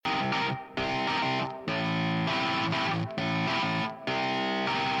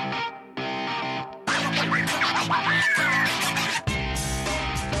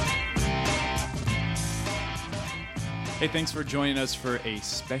Hey, thanks for joining us for a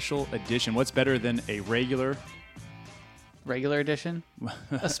special edition. What's better than a regular edition?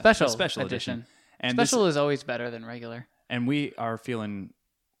 A special, special edition. And special is always better than regular. And we are feeling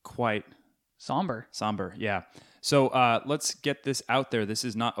quite somber. Yeah. So let's get this out there. This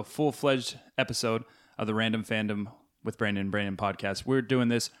is not a full-fledged episode of the Random Fandom with Brandon and Brandon podcast. We're doing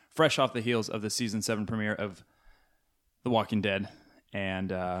this fresh off the heels of the season 7 premiere of The Walking Dead.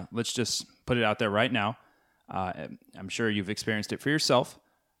 And let's just put it out there right now. I'm sure you've experienced it for yourself,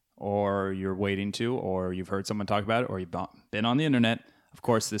 or you're waiting to, or you've heard someone talk about it, or you've been on the internet. Of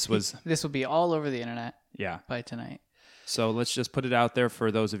course, this will be all over the internet. Yeah. By tonight. So let's just put it out there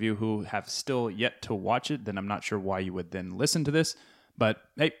for those of you who have still yet to watch it. Then I'm not sure why you would then listen to this, but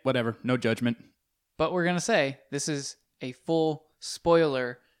hey, whatever, no judgment. But we're gonna say this is a full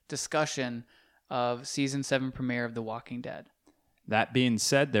spoiler discussion of season 7 premiere of The Walking Dead. That being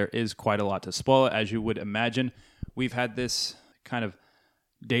said, there is quite a lot to spoil, as you would imagine. We've had this kind of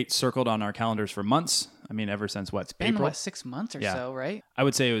date circled on our calendars for months. I mean, ever since It's been, April? 6 months or so, right? I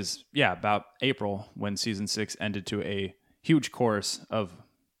would say it was, about April when season 6 ended to a huge chorus of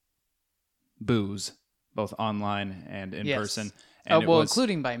boos, both online and in person. And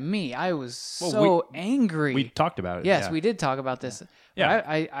including by me. I was angry. We talked about it. Yes, we did talk about this.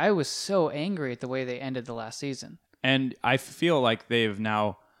 Yeah. I was so angry at the way they ended the last season. And I feel like they've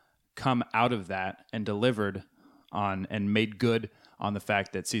now come out of that and delivered on and made good on the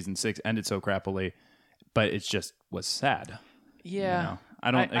fact that season 6 ended so crappily, but it just was sad. Yeah.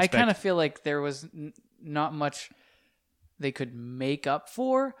 I kind of feel like there was not much they could make up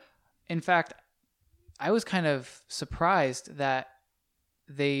for. In fact, I was kind of surprised that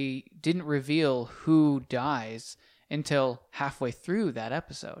they didn't reveal who dies until halfway through that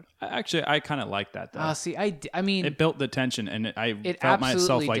episode. Actually, I kind of like that, though. I mean... It built the tension, and I felt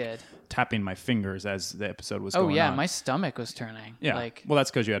myself tapping my fingers as the episode was going on. Oh, yeah, my stomach was turning. Yeah, well,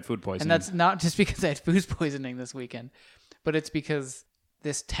 that's because you had food poisoning. And that's not just because I had food poisoning this weekend, but it's because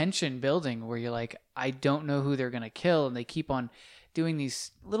this tension building where you're like, I don't know who they're going to kill, and they keep on doing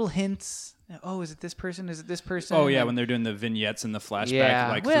these little hints. Oh, is it this person? Is it this person? Oh, yeah, when they're doing the vignettes and the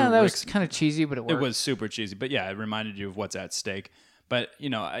flashback. Yeah, that was kind of cheesy, but it worked. It was super cheesy, but yeah, it reminded you of what's at stake. But,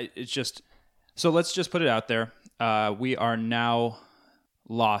 it's just... So let's just put it out there. We are now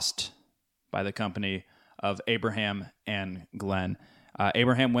lost by the company of Abraham and Glenn.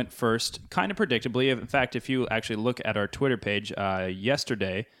 Abraham went first, kind of predictably. In fact, if you actually look at our Twitter page,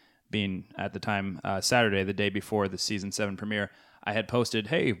 yesterday, being at the time Saturday, the day before the season 7 premiere, I had posted,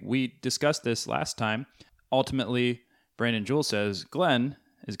 hey, we discussed this last time. Ultimately, Brandon Jewell says Glenn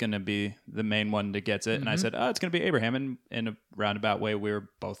is going to be the main one that gets it. Mm-hmm. And I said, it's going to be Abraham. And in a roundabout way, we were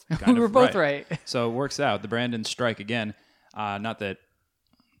both kind of both right. So it works out. The Brandon strike again. Not that,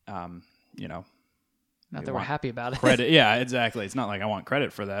 Not that we're happy about it. Credit. Yeah, exactly. It's not like I want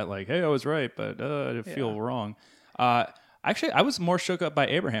credit for that. Like, hey, I was right, but I feel wrong. Actually, I was more shook up by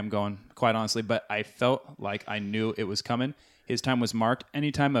Abraham going, quite honestly, but I felt like I knew it was coming. His time was marked.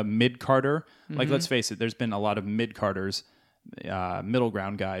 Anytime a mid-Carter, like let's face it, there's been a lot of mid-Carters, middle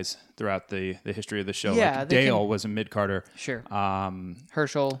ground guys throughout the history of the show. Yeah, like Dale was a mid-Carter. Sure.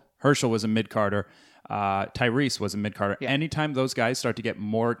 Herschel was a mid-Carter. Tyrese was a mid-Carter. Yeah. Anytime those guys start to get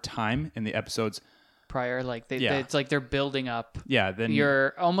more time in the episodes prior, like it's like they're building up. Yeah, then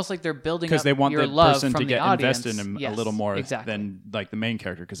you're almost like they're building up because they want your the love person from to get audience. invested in a little more than like the main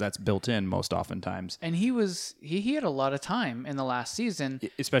character, because that's built in most oftentimes. And he had a lot of time in the last season,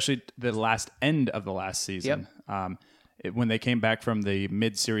 especially the last end of the last season. Yep. When they came back from the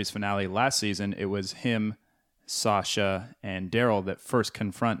mid-series finale last season, it was him, Sasha, and Daryl that first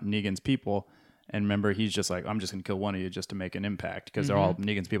confront Negan's people. And remember, he's just like, I'm just going to kill one of you just to make an impact, because they're all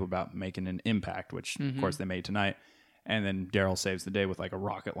Negan's people about making an impact, which, of course, they made tonight. And then Daryl saves the day with like a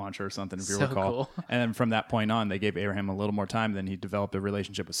rocket launcher or something, if you recall. Cool. And then from that point on, they gave Abraham a little more time. Then he developed a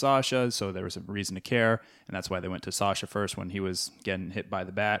relationship with Sasha, so there was a reason to care. And that's why they went to Sasha first when he was getting hit by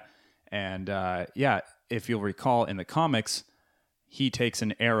the bat. And if you'll recall in the comics, he takes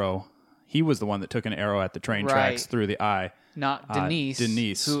an arrow. He was the one that took an arrow at the train tracks through the eye. Not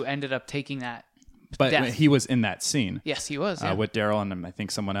Denise, who ended up taking that. But he was in that scene. Yes, he was. With Daryl and I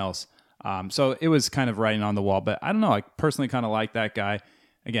think someone else. So it was kind of writing on the wall. But I don't know. I personally kind of like that guy.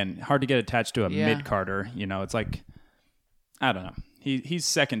 Again, hard to get attached to a mid-Carter. It's like, I don't know. He's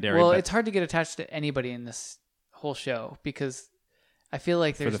secondary. Well, it's hard to get attached to anybody in this whole show because I feel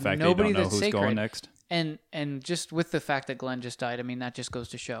like there's nobody that's sacred. Going next. And just with the fact that Glenn just died, I mean, that just goes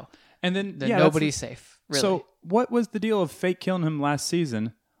to show. And then nobody's safe, really. So what was the deal of fake killing him last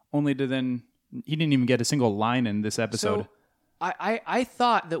season, only to then... He didn't even get a single line in this episode. So I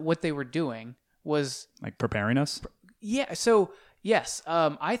thought that what they were doing was... Like preparing us? Yeah. So yes,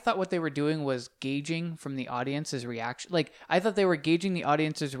 I thought what they were doing was gauging from the audience's reaction. Like I thought they were gauging the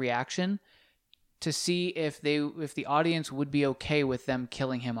audience's reaction to see if the audience would be okay with them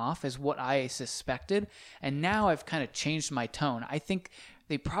killing him off, is what I suspected. And now I've kind of changed my tone. I think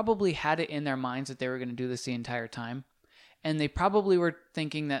they probably had it in their minds that they were going to do this the entire time, and they probably were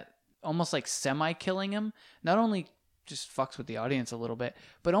thinking that almost like semi-killing him not only just fucks with the audience a little bit,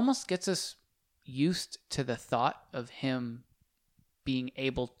 but almost gets us used to the thought of him being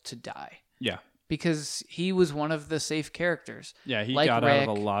able to die. Yeah. Because he was one of the safe characters. Yeah, he like got Rick, out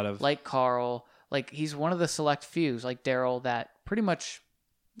of a lot of... Like Carl. Like, he's one of the select few, like Daryl, that pretty much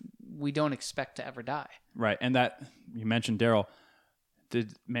we don't expect to ever die. Right. And that, you mentioned Daryl.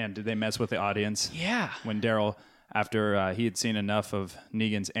 Did they mess with the audience? Yeah. When Daryl, after he had seen enough of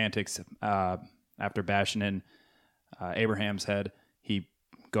Negan's antics after bashing in Abraham's head, he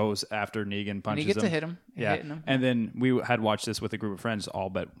goes after Negan, punches him. And he gets to hit him. Yeah. And then we had watched this with a group of friends all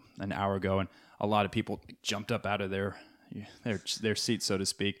but an hour ago, and a lot of people jumped up out of their seats, so to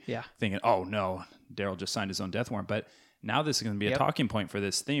speak, thinking, oh no, Daryl just signed his own death warrant. But now this is going to be a talking point for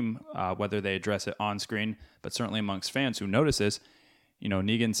this theme, whether they address it on screen, but certainly amongst fans who notice this.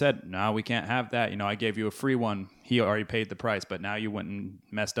 Negan said, no, we can't have that. I gave you a free one. He already paid the price, but now you went and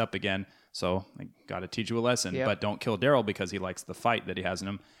messed up again. So I got to teach you a lesson, but don't kill Daryl because he likes the fight that he has in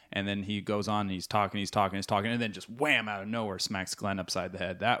him. And then he goes on and he's talking, and then just wham, out of nowhere, smacks Glenn upside the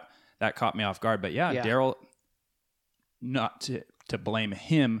head. That caught me off guard. But Daryl, not to blame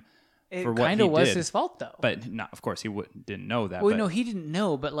him for what he did. It kind of was his fault, though. But of course, he didn't know that. Well, no, he didn't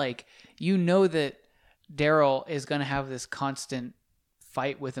know. But that Daryl is going to have this constant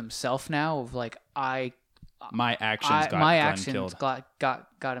fight with himself now of my actions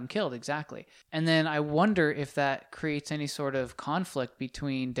got him killed. Exactly. And then I wonder if that creates any sort of conflict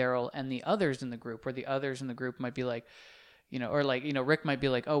between Daryl and the others in the group, where the others in the group might be like, Rick might be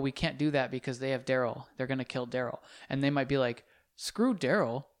like, oh, we can't do that because they have Daryl. They're going to kill Daryl. And they might be like, screw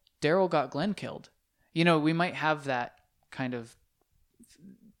Daryl. Daryl got Glenn killed. We might have that kind of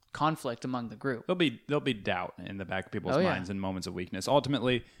conflict among the group. There'll be doubt in the back of people's minds in moments of weakness.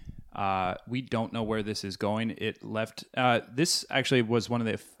 Ultimately, we don't know where this is going. It left. This actually was one of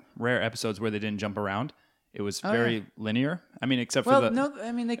the rare episodes where they didn't jump around. It was very linear. I mean, except for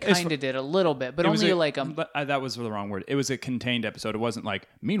they kind of did a little bit, but only that was the wrong word. It was a contained episode. It wasn't like,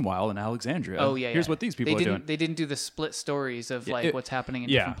 meanwhile in Alexandria. Here's what these people are doing. They didn't do the split stories of what's happening in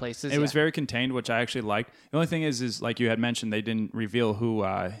different places. It was very contained, which I actually liked. The only thing is like you had mentioned, they didn't reveal who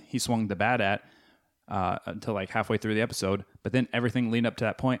he swung the bat at until like halfway through the episode. But then everything leading up to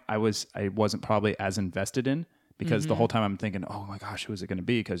that point, I wasn't probably as invested in. Because the whole time I'm thinking, oh my gosh, who is it going to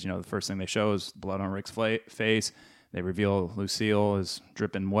be? Because, the first thing they show is blood on Rick's face. They reveal Lucille is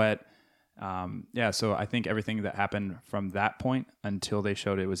dripping wet. So I think everything that happened from that point until they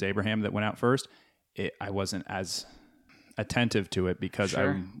showed it was Abraham that went out first, I wasn't as attentive to it because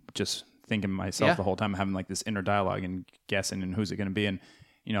I'm just thinking myself the whole time, having like this inner dialogue and guessing and who's it going to be. And,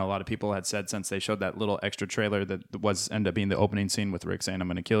 a lot of people had said since they showed that little extra trailer that ended up being the opening scene with Rick saying, I'm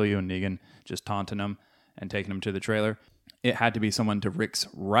going to kill you, and Negan just taunting him and taking him to the trailer, it had to be someone to Rick's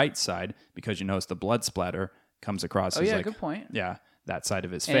right side because you notice the blood splatter comes across. Oh, yeah, good point. Yeah, that side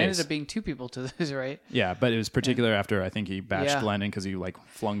of his face. It ended up being two people to this, right? Yeah, but it was particular after I think he bashed Glenn in because he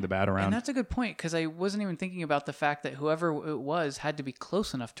flung the bat around. And that's a good point because I wasn't even thinking about the fact that whoever it was had to be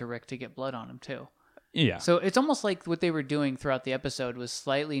close enough to Rick to get blood on him too. Yeah. So it's almost like what they were doing throughout the episode was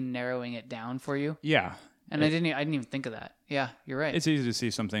slightly narrowing it down for you. Yeah. And I didn't even think of that. Yeah, you're right. It's easy to see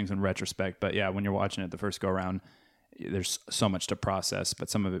some things in retrospect, but yeah, when you're watching it the first go around, there's so much to process, but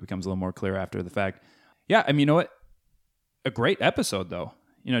some of it becomes a little more clear after the fact. Yeah, I mean, you know what? A great episode, though.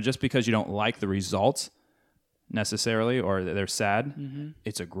 Just because you don't like the results necessarily or they're sad,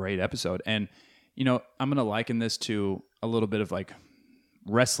 it's a great episode. And, I'm going to liken this to a little bit of like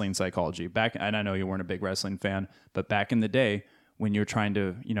wrestling psychology. And I know you weren't a big wrestling fan, but back in the day when you're trying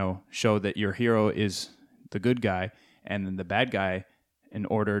to, show that your hero is the good guy, and then the bad guy, in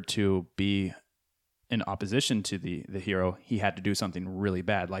order to be in opposition to the hero, he had to do something really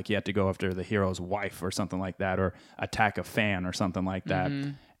bad. Like he had to go after the hero's wife or something like that, or attack a fan or something like that.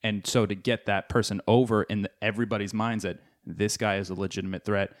 And so to get that person over in everybody's minds that this guy is a legitimate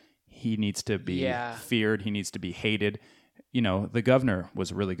threat, he needs to be feared, he needs to be hated. The governor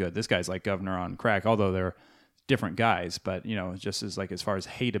was really good. This guy's like Governor on crack, although they're different guys, but just as far as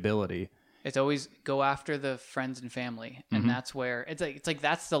hateability, it's always go after the friends and family, and that's where it's like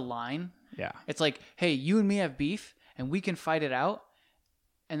that's the line. Yeah, it's like, hey, you and me have beef, and we can fight it out,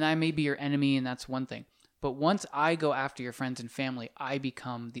 and I may be your enemy, and that's one thing. But once I go after your friends and family, I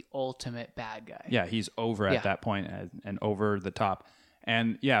become the ultimate bad guy. Yeah, he's over at that point and over the top.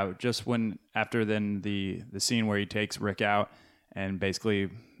 And yeah, just after then the scene where he takes Rick out and basically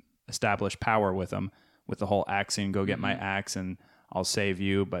establish power with him with the whole axe scene, go get my axe and I'll save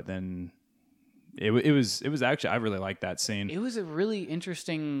you. But then it was actually, I really liked that scene. It was a really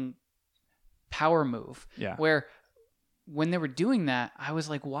interesting power move. Yeah. Where when they were doing that, I was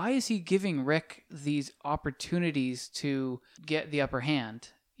like, why is he giving Rick these opportunities to get the upper hand?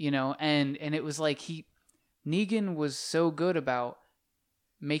 You know, and it was like Negan was so good about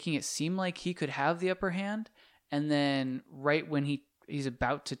making it seem like he could have the upper hand, and then right when he's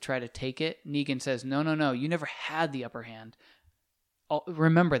about to try to take it, Negan says, no, you never had the upper hand.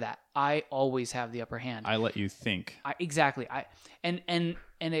 Remember that. I always have the upper hand. I let you think. Exactly.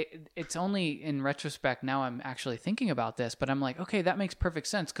 It's only in retrospect now I'm actually thinking about this, but I'm like, okay, that makes perfect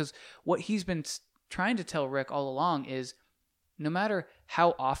sense, because what he's been trying to tell Rick all along is no matter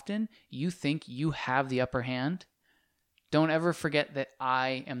how often you think you have the upper hand, don't ever forget that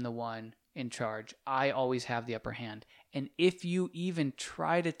I am the one in charge. I always have the upper hand. And if you even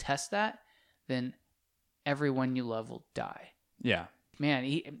try to test that, then everyone you love will die. Yeah. Man,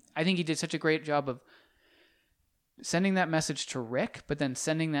 I think he did such a great job of sending that message to Rick, but then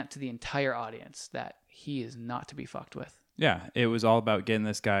sending that to the entire audience that he is not to be fucked with. Yeah, it was all about getting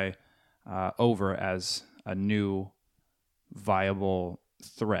this guy over as a new viable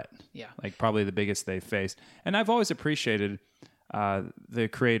threat. Yeah. Like probably the biggest they faced. And I've always appreciated the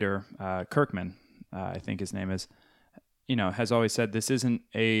creator, Kirkman, I think his name is, has always said this isn't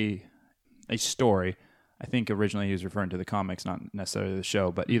a story. I think originally he was referring to the comics, not necessarily the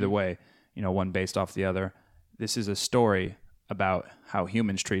show, but either way, one based off the other. This is a story about how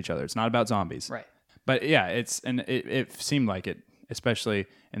humans treat each other. It's not about zombies. Right. But yeah, it seemed like it, especially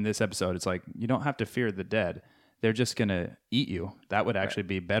in this episode. It's like, you don't have to fear the dead. They're just going to eat you. That would actually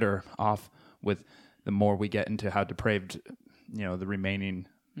be better off with the more we get into how depraved, the remaining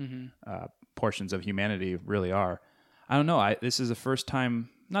portions of humanity really are. I don't know. This is the first time,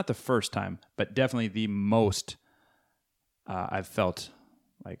 not the first time, but definitely the most I've felt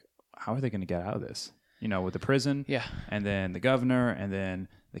like, how are they going to get out of this? With the prison, and then the governor, and then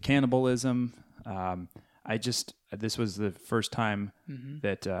the cannibalism. This was the first time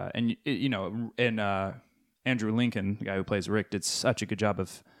that, Andrew Lincoln, the guy who plays Rick, did such a good job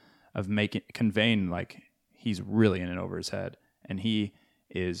of conveying like he's really in and over his head, and he's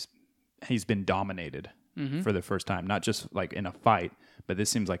been dominated for the first time, not just like in a fight, but this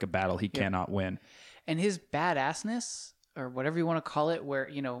seems like a battle he cannot win. And his badassness, or whatever you want to call it, where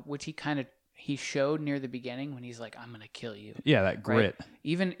which he showed near the beginning when he's like, I'm gonna kill you. Yeah, that grit.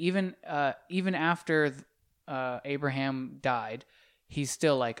 Right? Even after Abraham died, he's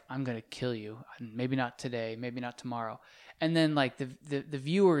still like, I'm gonna kill you. Maybe not today, maybe not tomorrow. And then like the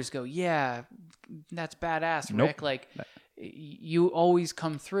viewers go, yeah, that's badass, nope. Rick. Like you always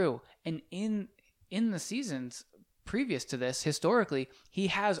come through. And in the seasons previous to this, historically, he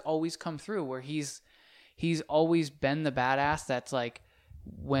has always come through, where he's always been the badass that's like,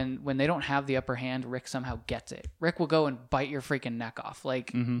 when they don't have the upper hand, Rick somehow gets it. Rick will go and bite your freaking neck off,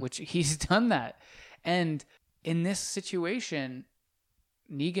 like, which he's done that. And in this situation,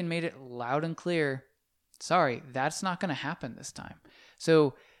 Negan made it loud and clear, sorry, that's not going to happen this time.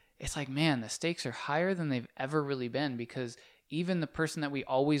 So it's like, man, the stakes are higher than they've ever really been, because even the person that we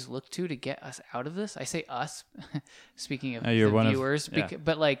always look to get us out of this, I say us, speaking of the viewers,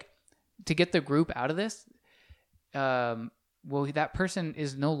 but like to get the group out of this, well, that person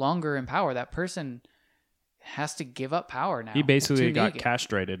is no longer in power. That person has to give up power now. He basically got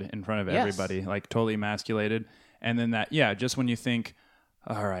castrated in front of everybody, like totally emasculated. And then just when you think,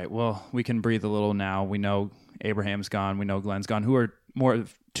 all right, well, we can breathe a little now. We know Abraham's gone. We know Glenn's gone, who are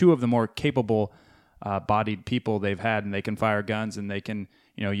two of the more capable bodied people they've had, and they can fire guns and they can,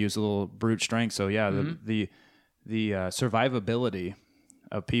 use a little brute strength. So the survivability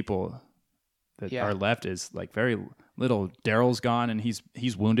of people that are left is like very little. Daryl's gone and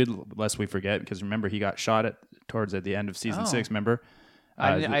he's wounded, lest we forget, because remember he got shot at the end of season 6. Remember,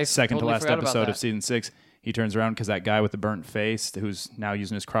 I second totally to last episode of season 6. He turns around because that guy with the burnt face, who's now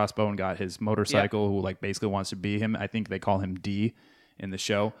using his crossbow and got his motorcycle, who like basically wants to be him. I think they call him D in the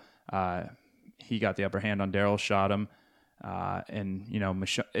show. He got the upper hand on Daryl, shot him, and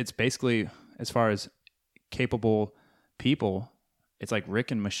it's basically, as far as capable people, it's like Rick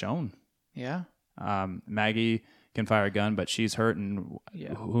and Michonne. Yeah. Maggie can fire a gun, but she's hurt, and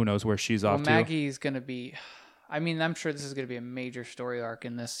who knows where she's off to. Maggie's going to be, I mean, I'm sure this is going to be a major story arc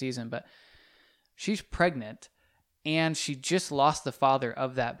in this season, but she's pregnant, and she just lost the father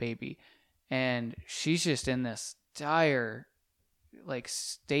of that baby. and she's just in this dire like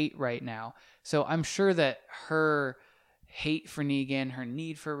state right now. So I'm sure that her hate for Negan, her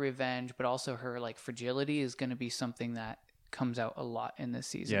need for revenge, but also her like fragility is going to be something that comes out a lot in this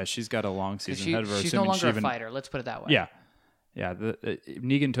season. Yeah, she's got a long season ahead of her. She's no longer a fighter. Let's put it that way. Yeah. Yeah,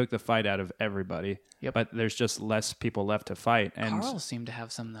 Negan took the fight out of everybody. Yep. But there's just less people left to fight. And Carl seemed to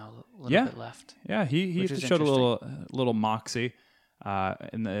have some though, a little bit left. Yeah, he which is showed a little moxie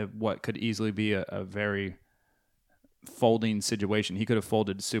in what could easily be a very folding situation. He could have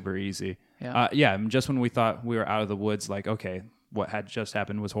folded super easy. Yeah. And just when we thought we were out of the woods, like, okay, what had just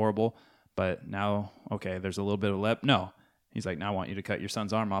happened was horrible, but now, okay, there's a little bit of lip. No. He's like, now I want you to cut your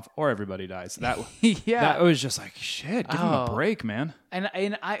son's arm off or everybody dies. That that was just like, shit, give him a break, man.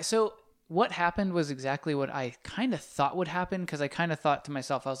 So what happened was exactly what I kind of thought would happen, because I kind of thought to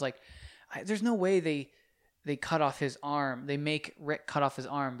myself, I was like, there's no way they cut off his arm. They make Rick cut off his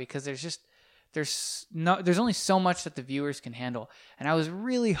arm, because there's only so much that the viewers can handle. And I was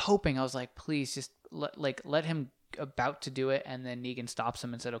really hoping, I was like, please just let him about to do it, and then Negan stops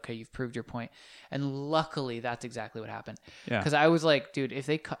him and said, okay, you've proved your point. And luckily that's exactly what happened. Yeah. Because I was like, dude, if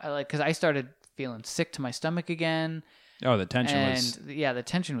they because I started feeling sick to my stomach again. Oh, the tension was... Yeah, the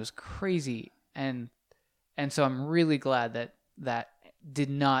tension was crazy. And so I'm really glad that did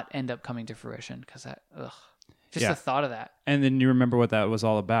not end up coming to fruition, because the thought of that. And then you remember what that was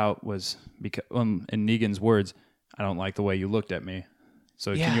all about was because, in Negan's words, I don't like the way you looked at me.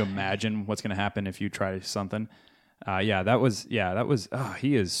 So can you imagine what's going to happen if you try something? That was,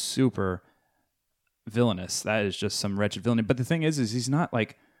 he is super villainous. That is just some wretched villainy. But the thing is he's not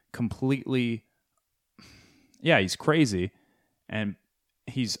like completely, he's crazy and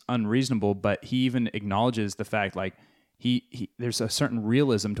he's unreasonable, but he even acknowledges the fact, like, he there's a certain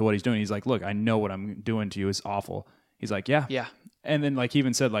realism to what he's doing. He's like, look, I know what I'm doing to you is awful. He's like, yeah. And then, like, he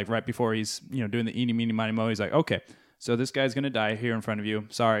even said, like, right before he's, doing the eeny, meeny, miny, mo, he's like, okay, so this guy's going to die here in front of you.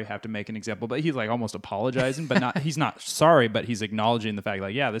 Sorry, have to make an example. But he's like almost apologizing, but he's not sorry, but he's acknowledging the fact,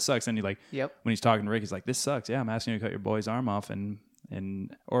 like, yeah, this sucks. And he when he's talking to Rick, he's like, this sucks. Yeah, I'm asking you to cut your boy's arm off.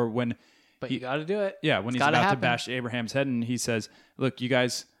 Or when... But you got to do it. Yeah, when he's about to bash Abraham's head, and he says, look, you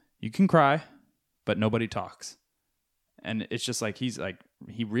guys, you can cry, but nobody talks. And it's just like,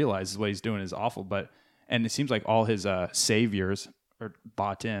 he realizes what he's doing is awful, and it seems like all his saviors are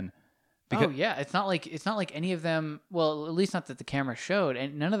bought in. Because, it's not like any of them. Well, at least not that the camera showed,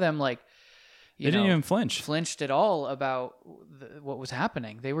 and none of them they didn't even flinched at all about what was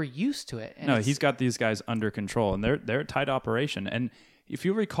happening. They were used to it. No, he's got these guys under control, and they're a tight operation. And if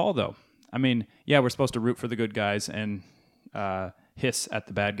you recall, though, I mean, we're supposed to root for the good guys and hiss at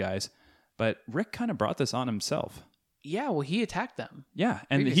the bad guys, but Rick kind of brought this on himself. Yeah, well, he attacked them. Yeah,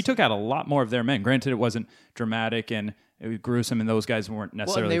 and he took out a lot more of their men. Granted, it wasn't dramatic and it was gruesome, and those guys weren't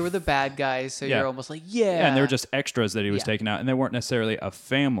necessarily... Well, they were the bad guys, so you're almost like, Yeah, and they were just extras that he was taking out, and they weren't necessarily a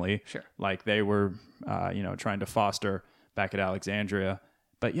family. Sure. Like they were, trying to foster back at Alexandria.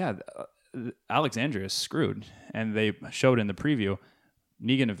 But Alexandria is screwed, and they showed in the preview,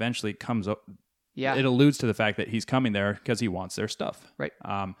 Negan eventually comes up... Yeah. It alludes to the fact that he's coming there because he wants their stuff. Right.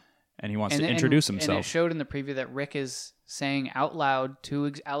 And he wants to introduce himself. And it showed in the preview that Rick is saying out loud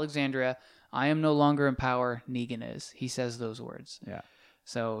to Alexandria, I am no longer in power, Negan is. He says those words. Yeah.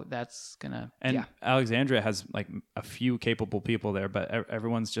 So that's going to... And Alexandria has like a few capable people there, but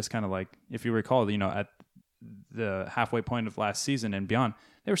everyone's just kind of like, if you recall, at the halfway point of last season and beyond,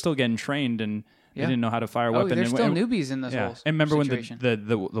 they were still getting trained and they didn't know how to fire a weapon. They're still newbies in this whole And remember situation. when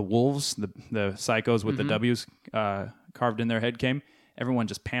the wolves, the psychos with the W's carved in their head came? Everyone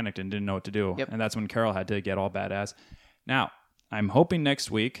just panicked and didn't know what to do. Yep. And that's when Carol had to get all badass. Now, I'm hoping next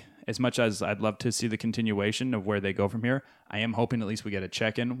week, as much as I'd love to see the continuation of where they go from here, I am hoping at least we get a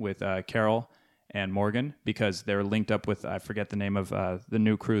check-in with Carol and Morgan, because they're linked up with, I forget the name of the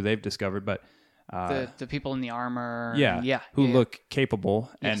new crew they've discovered, but... the people in the armor. Who look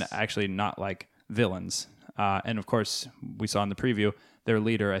capable and actually not like villains. And of course, we saw in the preview, their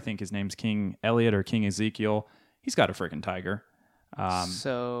leader, I think his name's King Elliot or King Ezekiel. He's got a freaking tiger.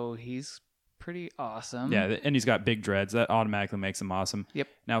 So he's pretty awesome. Yeah, and he's got big dreads. That automatically makes him awesome. Yep.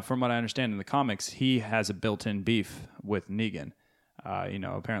 Now, from what I understand in the comics, he has a built-in beef with Negan.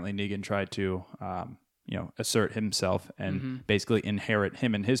 Apparently Negan tried to, assert himself and basically inherit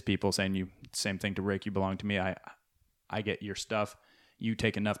him and his people, saying, same thing to Rick, you belong to me. I get your stuff. You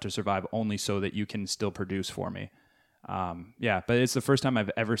take enough to survive only so that you can still produce for me. But it's the first time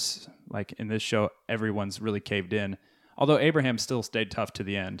I've ever, in this show, everyone's really caved in. Although Abraham still stayed tough to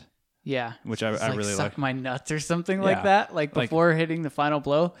the end. Yeah. Which I really suck like. my nuts or something like that. Like before hitting the final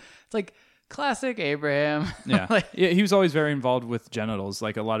blow. It's like classic Abraham. Yeah. Like, Yeah, he was always very involved with genitals.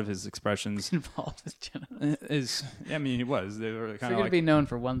 Like a lot of his expressions involved with genitals. is. I mean, he was. They were If kind you're of gonna like be known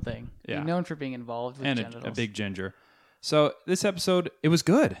for one thing, Yeah. be known for being involved with and genitals. a big ginger. So this episode, it was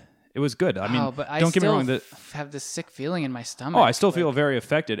good. It was good. I mean, but I don't get me still wrong. That have this sick feeling in my stomach. I still like, feel very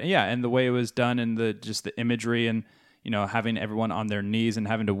affected. Yeah, and the way it was done, and the imagery, and having everyone on their knees and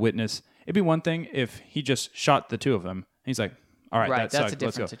having to witness. It'd be one thing if he just shot the two of them. He's like, all right, Right, that that's sucked. a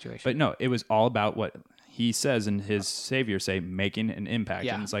Let's go. different situation. But no, it was all about what he says and his savior say, making an impact.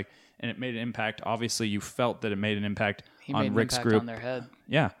 Yeah. And it's like, and it made an impact. Obviously, you felt that it made an impact he on made an Rick's impact group. on their head.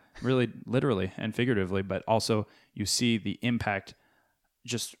 Yeah, really, literally and figuratively, but also you see the impact.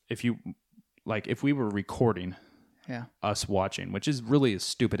 Just if we were recording Yeah. us watching, which is really a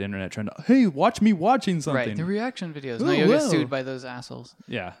stupid internet trend. Hey, watch me watching something. Right. The reaction videos. Oh, No, you'll get wow. sued by those assholes.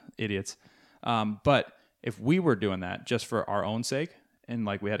 Yeah, idiots. But if we were doing that just for our own sake, and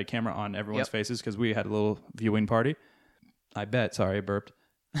like we had a camera on everyone's Yep. faces because we had a little viewing party, I bet. Sorry, I burped.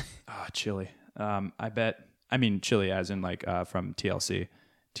 Chili. I mean chili, as in like from TLC.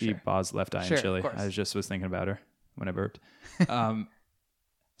 Sure. Boz Left Eye Sure, and Chili. of course. I was thinking about her when I burped.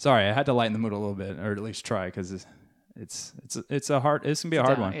 Sorry, I had to lighten the mood a little bit, or at least try, because it's a hard. It's gonna be a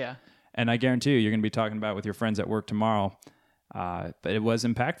hard one. Yeah. And I guarantee you're gonna be talking about it with your friends at work tomorrow. But it was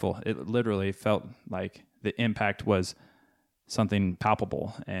impactful. It literally felt like the impact was something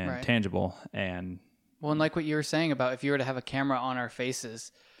palpable and Right. tangible. And Well, and like what you were saying about if you were to have a camera on our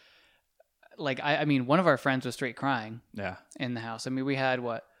faces, like I mean, one of our friends was straight crying yeah, in the house. I mean, we had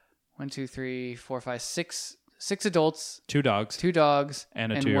what, 1, 2, 3, 4, 5, 6 adults, 2 dogs. 2 dogs,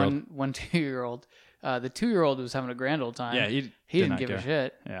 And a 2-year-old. one 2-year-old. The 2-year-old was having a grand old time. Yeah, he didn't not give care. a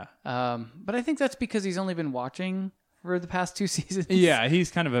shit. Yeah, But I think that's because he's only been watching for the past 2 seasons. yeah,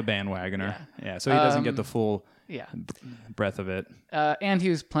 he's kind of a bandwagoner. Yeah, so he doesn't get the full Yeah. breadth of it. And he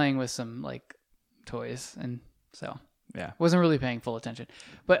was playing with some like toys, and so Yeah, wasn't really paying full attention.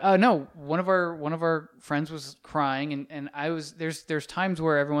 But no, one of our friends was crying, and I was there's times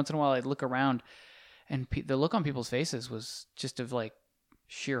where every once in a while I'd look around, and the look on people's faces was just of like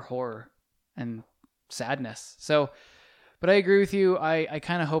sheer horror and sadness. So, but I agree with you. I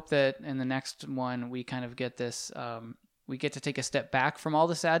kind of hope that in the next one we kind of get this. We get to take a step back from all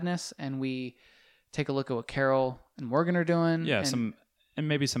the sadness, and we take a look at what Carol and Morgan are doing. yeah, and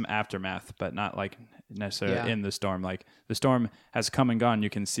maybe some aftermath, but not like necessarily Yeah. in the storm. Like the storm has come and gone. You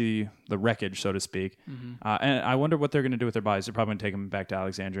can see the wreckage, so to speak. Mm-hmm. And I wonder what they're going to do with their bodies. They're probably going to take them back to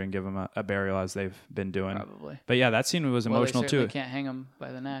Alexandria and give them a burial, as they've been doing. Probably. But yeah, that scene was emotional well, they too. Can't hang them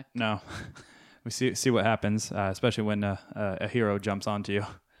by the neck. No, we see what happens, especially when a hero jumps onto you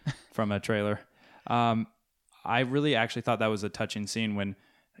from a trailer. I really actually thought that was a touching scene when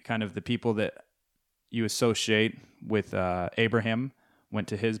kind of the people that you associate with Abraham went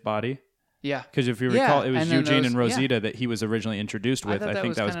to his body. Yeah. Because if you Yeah, recall, it was and then Eugene those- and Rosita that he was originally introduced with. thought I that think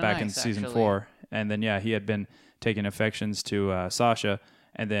was that was kinda back in nice, season actually. 4. And then, yeah, he had been taking affections to Sasha.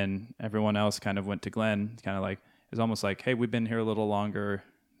 And then everyone else kind of went to Glenn. Kind of like, it was almost like, hey, we've been here a little longer.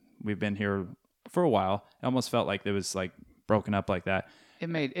 We've been here for a while. It almost felt like it was like broken up like that. It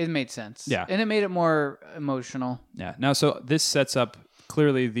made sense. Yeah. And it made it more emotional. Yeah. Now, so this sets up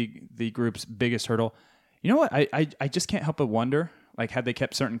clearly the group's biggest hurdle. You know what? I just can't help but wonder, like, had they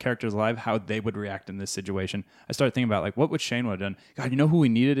kept certain characters alive, how they would react in this situation. I started thinking about, like, what would Shane would have done? God, you know who we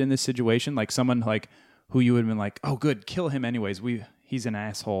needed in this situation? Like, someone, like, who you would have been like, oh, good, kill him anyways. He's an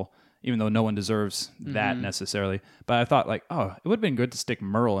asshole, even though no one deserves that necessarily. But I thought, like, oh, it would have been good to stick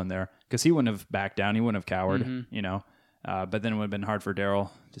Merle in there, because he wouldn't have backed down. He wouldn't have cowered, you know. But then it would have been hard for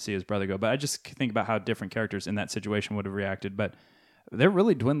Daryl to see his brother go. But I just think about how different characters in that situation would have reacted. But they're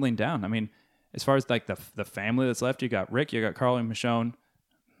really dwindling down. I mean, as far as like the family that's left, you got Rick, you got Carl and Michonne.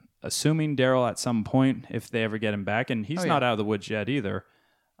 Assuming Daryl at some point, if they ever get him back, and he's not out of the woods yet either.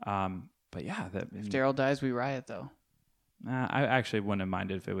 But yeah, If Daryl dies, we riot, though. I actually wouldn't have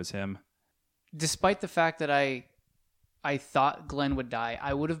minded if it was him. Despite the fact that I thought Glenn would die,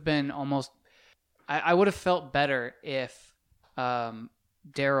 I would have been almost. I would have felt better if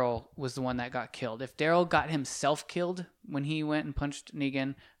Daryl was the one that got killed. If Daryl got himself killed when he went and punched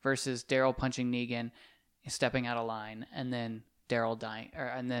Negan versus Daryl punching Negan, stepping out of line, and then Daryl dying,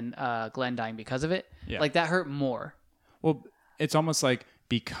 and then Glenn dying because of it. Yeah. Like that hurt more. Well, it's almost like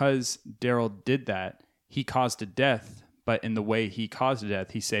because Daryl did that, he caused a death. But in the way he caused a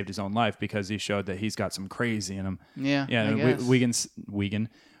death, he saved his own life because he showed that he's got some crazy in him. Yeah. Yeah. I And guess.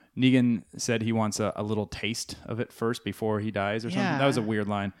 Negan said he wants a little taste of it first before he dies or something. Yeah. That was a weird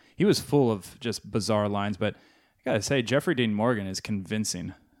line. He was full of just bizarre lines, but I gotta say, Jeffrey Dean Morgan is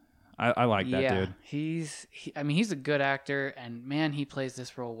convincing. I like that dude. He's a good actor, and man, he plays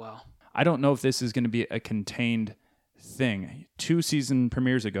this role well. I don't know if this is going to be a contained thing. 2 season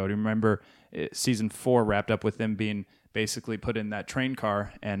premieres ago, do you remember season 4 wrapped up with them being basically put in that train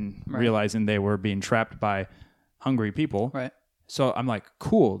car and realizing they were being trapped by hungry people. Right. So I'm like,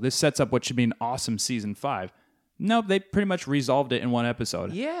 cool, this sets up what should be an awesome season 5. Nope, they pretty much resolved it in one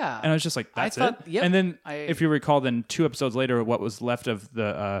episode. Yeah. And I was just like, that's it? Yep, and then, if you recall, then 2 episodes later, what was left of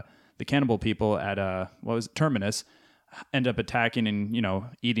the cannibal people at, what was it, Terminus, end up attacking and,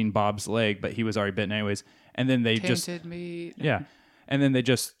 eating Bob's leg, but he was already bitten anyways. And then they Tainted meat. Yeah. And then they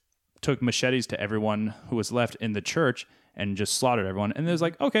just took machetes to everyone who was left in the church and just slaughtered everyone. And it was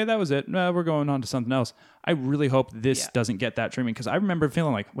like, okay, that was it. We're going on to something else. I really hope this doesn't get that treatment, because I remember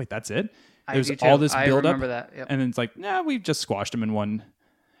feeling like, wait, that's it? There's all this build up. I remember that. Yep. And then it's like, we've just squashed them in one.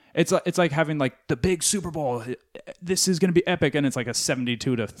 It's like having like the big Super Bowl. This is going to be epic. And it's like a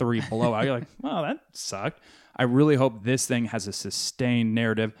 72-3 blowout. You're like, well, that sucked. I really hope this thing has a sustained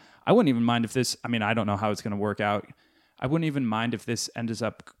narrative. I wouldn't even mind if this, I don't know how it's going to work out. I wouldn't even mind if this ends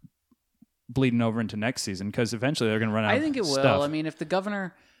up bleeding over into next season, because eventually they're going to run out of stuff. I think it will. I mean, if the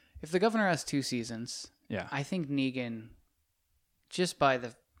governor has 2 seasons, I think Negan, I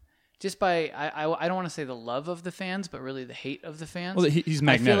don't want to say the love of the fans, but really the hate of the fans. Well, he's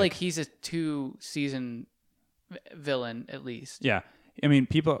magnetic. I feel like he's a 2-season villain at least. Yeah. I mean,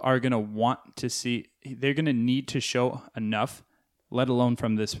 people are going to want to see, they're going to need to show enough, let alone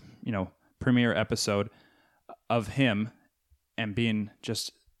from this, premiere episode of him and being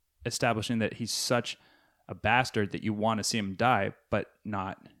just establishing that he's such a bastard that you want to see him die, but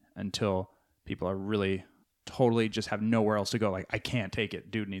not until people are really totally just have nowhere else to go. Like, I can't take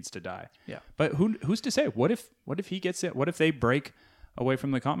it. Dude needs to die. Yeah. But who's to say? What if he gets it? What if they break away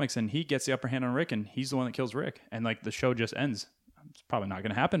from the comics and he gets the upper hand on Rick and he's the one that kills Rick and like the show just ends? It's probably not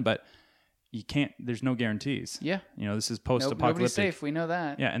going to happen, but you can't. There's no guarantees. Yeah. This is post-apocalyptic. Nobody's safe. We know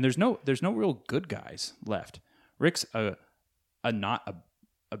that. Yeah, and there's no real good guys left. Rick's not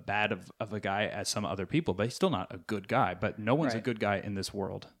a bad of a guy as some other people, but he's still not a good guy. But no one's a good guy in this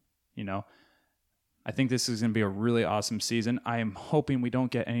world. I think this is going to be a really awesome season. I am hoping we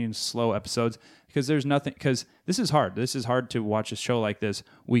don't get any slow episodes, because there's nothing. Because this is hard. This is hard to watch a show like this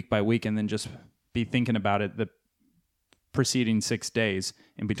week by week and then just be thinking about it the preceding 6 days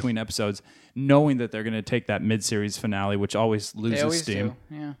in between episodes, knowing that they're going to take that mid-series finale, which always loses steam.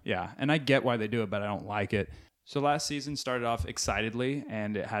 Do. Yeah, and I get why they do it, but I don't like it. So last season started off excitedly,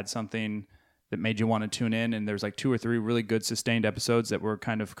 and it had something that made you want to tune in, and there's like 2 or 3 really good sustained episodes that were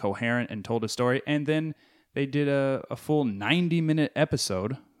kind of coherent and told a story, and then they did a full 90-minute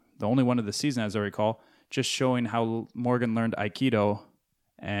episode, the only one of the season as I recall, just showing how Morgan learned Aikido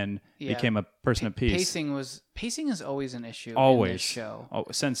and became a person of peace. Pacing is always an issue in this show.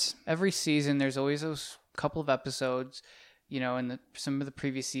 Since every season, there's always those couple of episodes. In some of the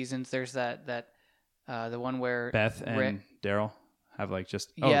previous seasons, there's that the one where Beth and Daryl have like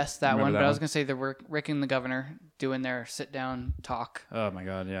just that one. But I was gonna say the Rick and the governor doing their sit down talk. Oh my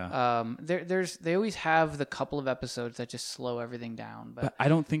god, yeah. They always have the couple of episodes that just slow everything down. But I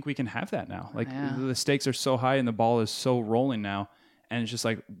don't think we can have that now. Like the stakes are so high and the ball is so rolling now. And it's just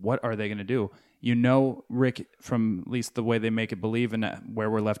like, what are they going to do? Rick, from at least the way they make it believe and where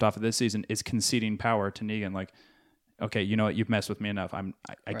we're left off of this season, is conceding power to Negan. Like, okay, you know what? You've messed with me enough.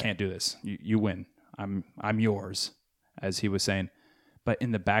 I can't do this. You win. I'm yours, as he was saying. But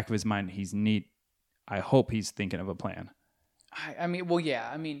in the back of his mind, he's neat. I hope he's thinking of a plan.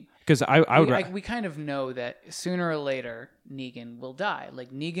 Because we kind of know that sooner or later Negan will die.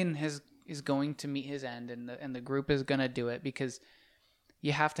 Like Negan is going to meet his end, and the group is going to do it, because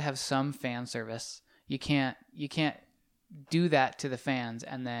you have to have some fan service. You can't do that to the fans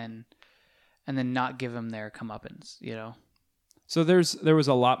and then not give them their comeuppance, So there was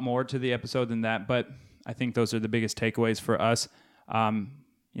a lot more to the episode than that, but I think those are the biggest takeaways for us.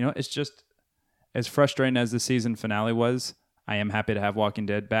 It's just as frustrating as the season finale was. I am happy to have Walking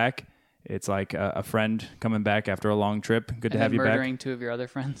Dead back. It's like a friend coming back after a long trip. Good to have you back. Murdering 2 of your other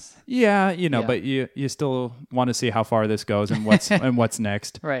friends. Yeah, but you still want to see how far this goes and what's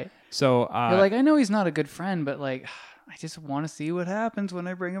next. Right. So you're like, I know he's not a good friend, but like, I just want to see what happens when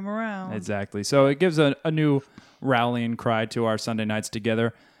I bring him around. Exactly. So it gives a new rallying cry to our Sunday nights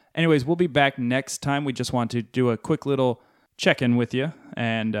together. Anyways, we'll be back next time. We just want to do a quick little check-in with you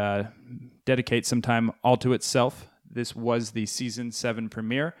and dedicate some time all to itself. This was the Season 7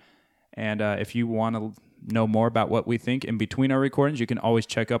 premiere. And if you want to know more about what we think in between our recordings, you can always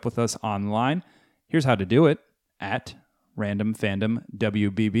check up with us online. Here's how to do it: at Random Fandom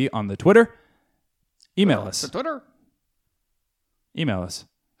WBB on the Twitter. Email us. The Twitter. Email us.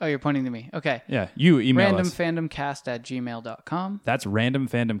 Oh, you're pointing to me. Okay. Yeah, you email us. randomfandomcast@gmail.com. That's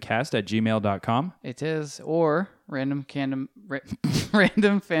randomfandomcast@gmail.com. It is. Or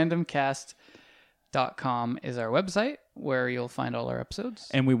randomfandomcast.com is our website where you'll find all our episodes.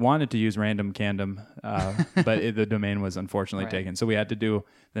 And we wanted to use Random Candom, but the domain was unfortunately Right. taken. So we had to do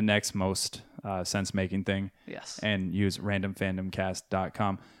the next most sense-making thing. Yes. And use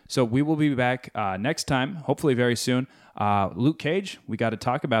randomfandomcast.com. So we will be back next time, hopefully very soon. Luke Cage, we got to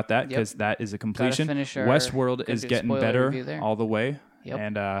talk about that because that is a completion. finish our- Westworld gotta is do a getting spoiler better review there. all the way. Yep.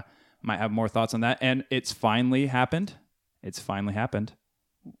 And might have more thoughts on that. And it's finally happened.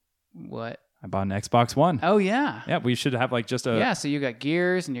 What? I bought an Xbox One. Oh, yeah. Yeah, we should have like just a Yeah, so you got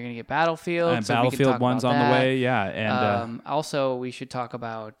Gears and you're going to get Battlefield. and so we can Battlefield talk one's about on the that. way. Yeah, and Also, we should talk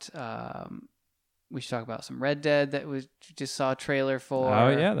about some Red Dead that we just saw a trailer for. oh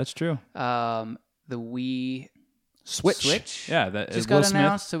yeah, that's true. The Wii Switch. Yeah, that just Will got Smith,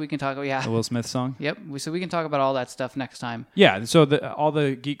 announced, so we can talk. Yeah. the Will Smith song. Yep. So we can talk about all that stuff next time. Yeah, so all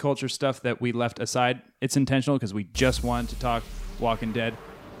the geek culture stuff that we left aside, it's intentional because we just wanted to talk Walking Dead.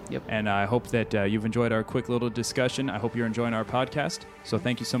 Yep. And I hope that you've enjoyed our quick little discussion. I hope you're enjoying our podcast. So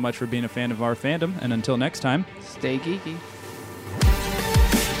thank you so much for being a fan of our fandom. And until next time, Stay geeky.